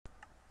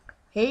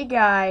Hey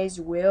guys,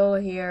 Will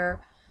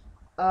here.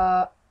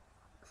 Uh,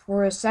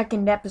 for a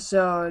second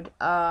episode.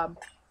 They're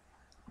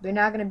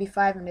not gonna be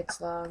 5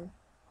 minutes long.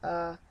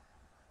 Uh,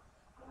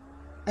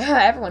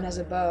 everyone has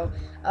a bow.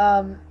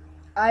 Um,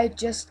 I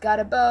just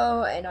got a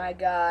bow and I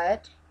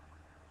got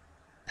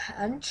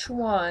punch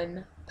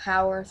 1,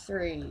 power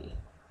 3.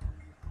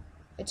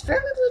 It's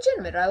fairly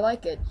legitimate. I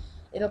like it.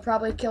 It'll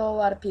probably kill a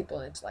lot of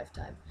people in its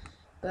lifetime.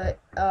 But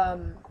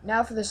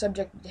now for the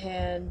subject at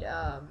hand.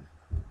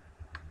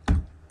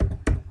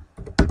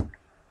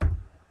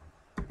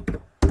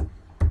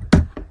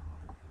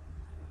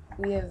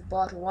 We have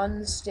bought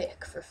one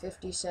stick for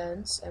 50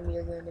 cents, and we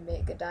are going to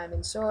make a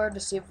diamond sword to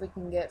see if we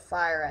can get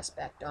fire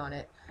aspect on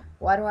it.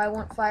 Why do I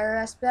want fire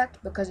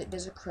aspect? Because it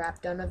does a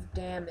crap ton of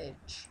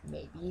damage.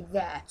 Maybe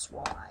that's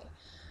why.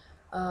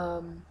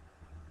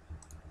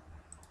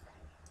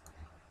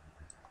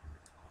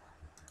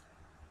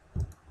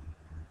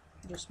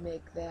 Just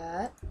make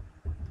that,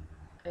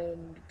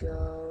 and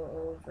go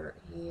over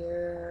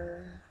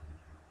here.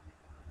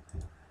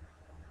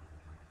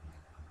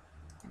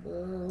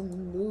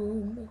 Boom,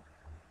 boom.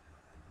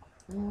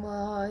 I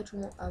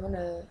want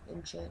to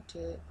enchant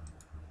it.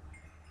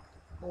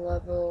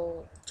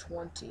 Level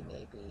 20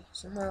 maybe,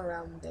 somewhere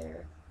around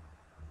there.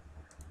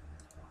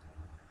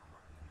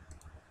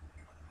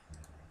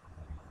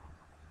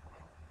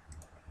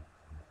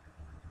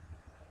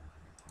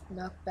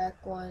 Knockback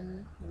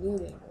 1,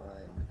 looting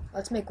 1.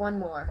 Let's make one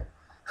more.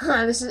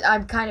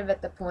 I'm kind of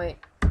at the point.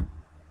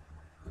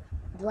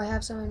 Do I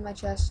have some in my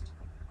chest?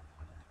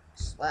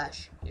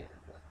 Slash. Yeah.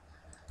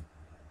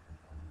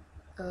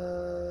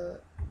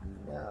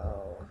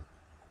 No.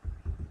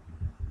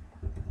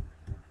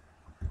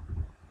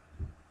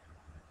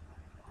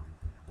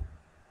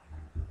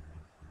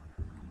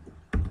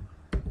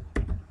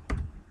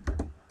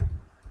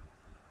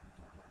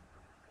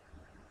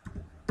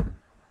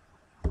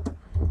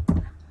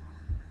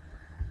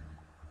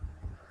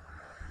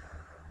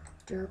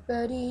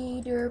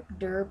 Derpity derp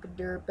derp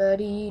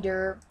derpity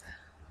derp.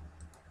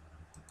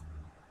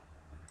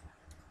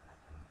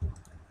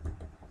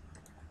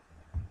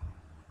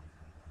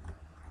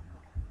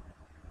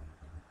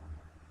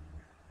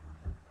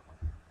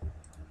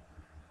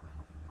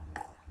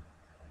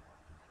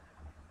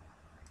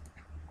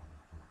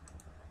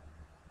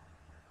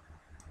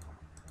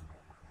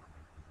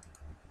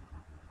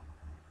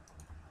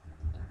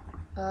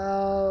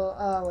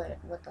 Oh wait,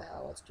 what the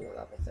hell? Let's do a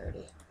level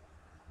 30.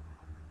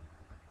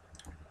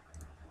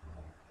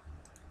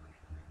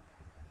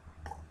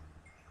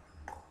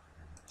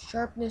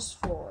 Sharpness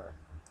 4.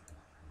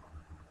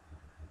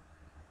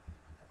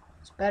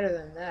 It's better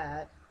than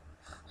that.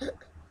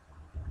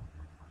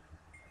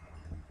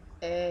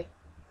 Hey,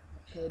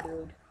 hey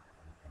dude.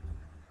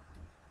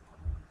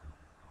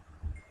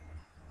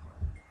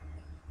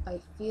 I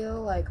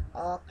feel like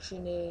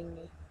auctioning.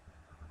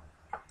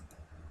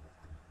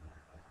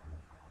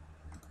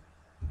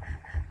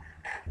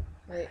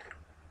 Wait,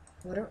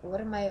 what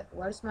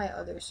does my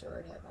other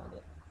sword have on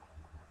it?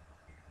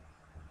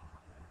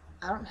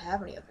 I don't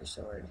have any other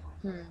sword.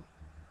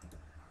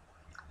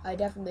 I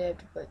definitely have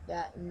to put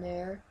that in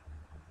there.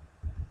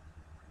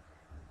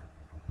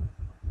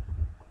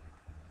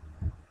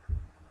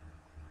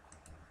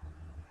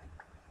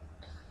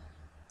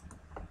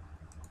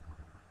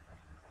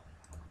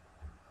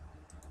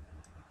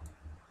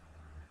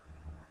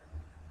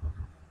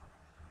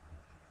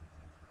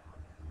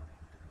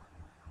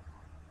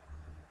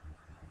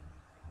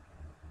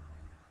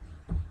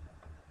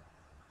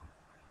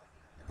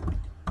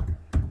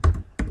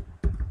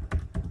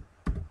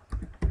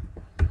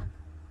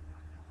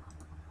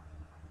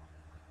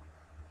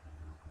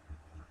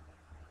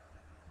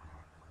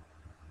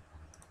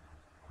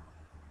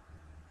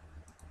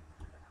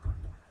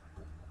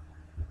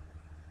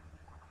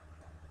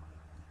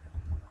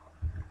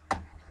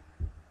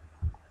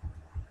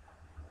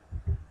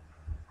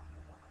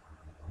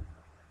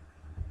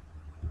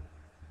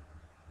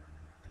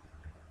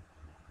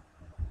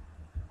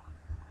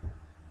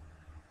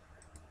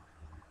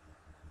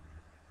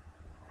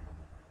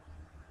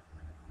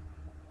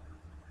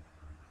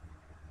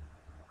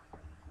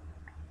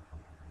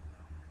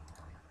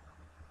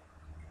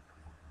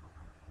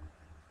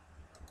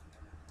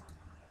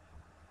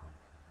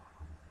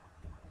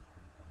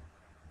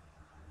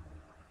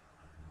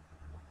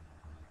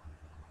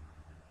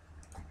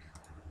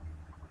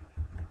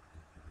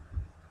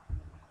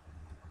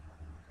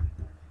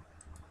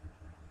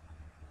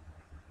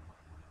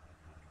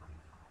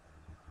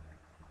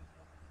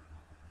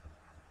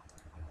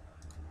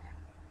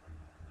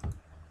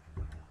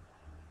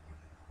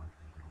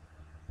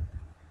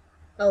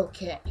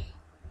 Okay.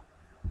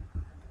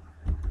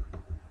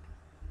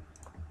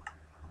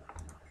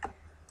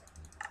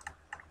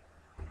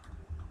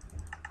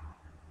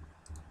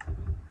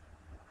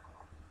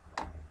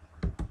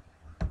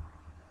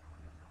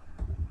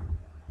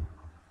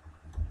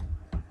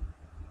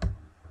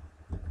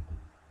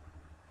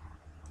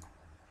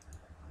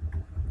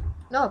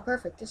 No,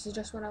 perfect. This is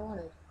just what I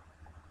wanted.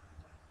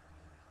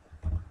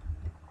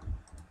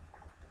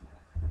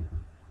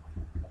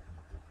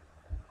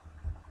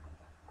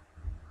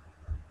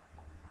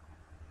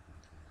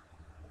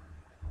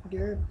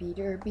 Derpy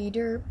derpy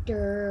derp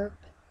derp.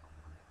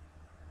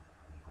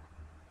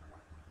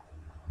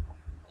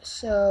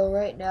 So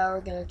right now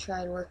we're gonna try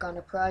and work on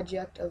a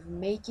project of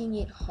making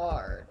it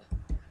hard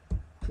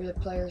for the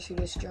players who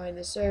just joined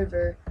the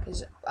server,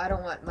 because I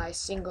don't want my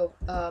single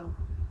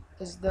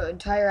because the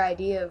entire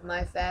idea of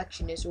my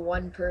faction is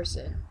one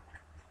person.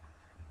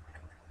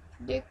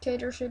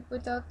 Dictatorship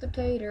without the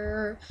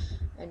tater.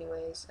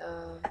 Anyways,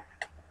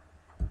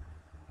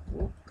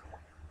 whoop.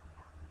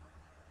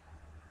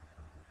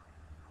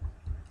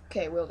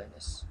 Okay,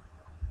 wilderness.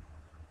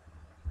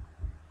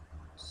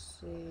 Let's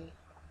see.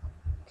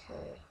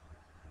 Okay.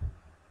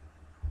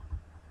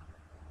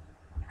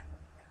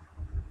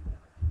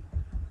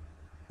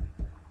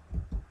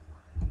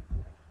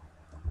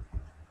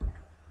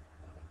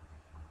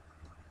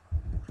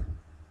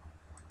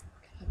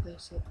 Can I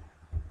place it?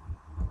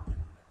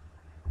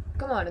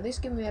 Come on, at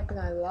least give me up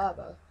my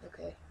lava.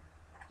 Okay.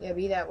 Yeah,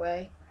 be that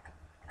way.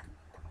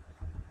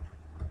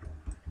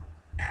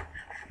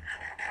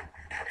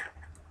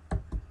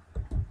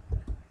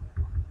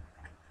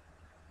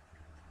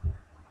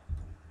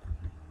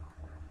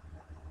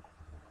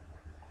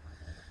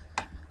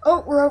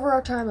 Oh, we're over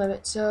our time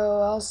limit, so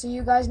I'll see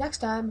you guys next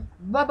time.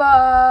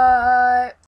 Bye-bye!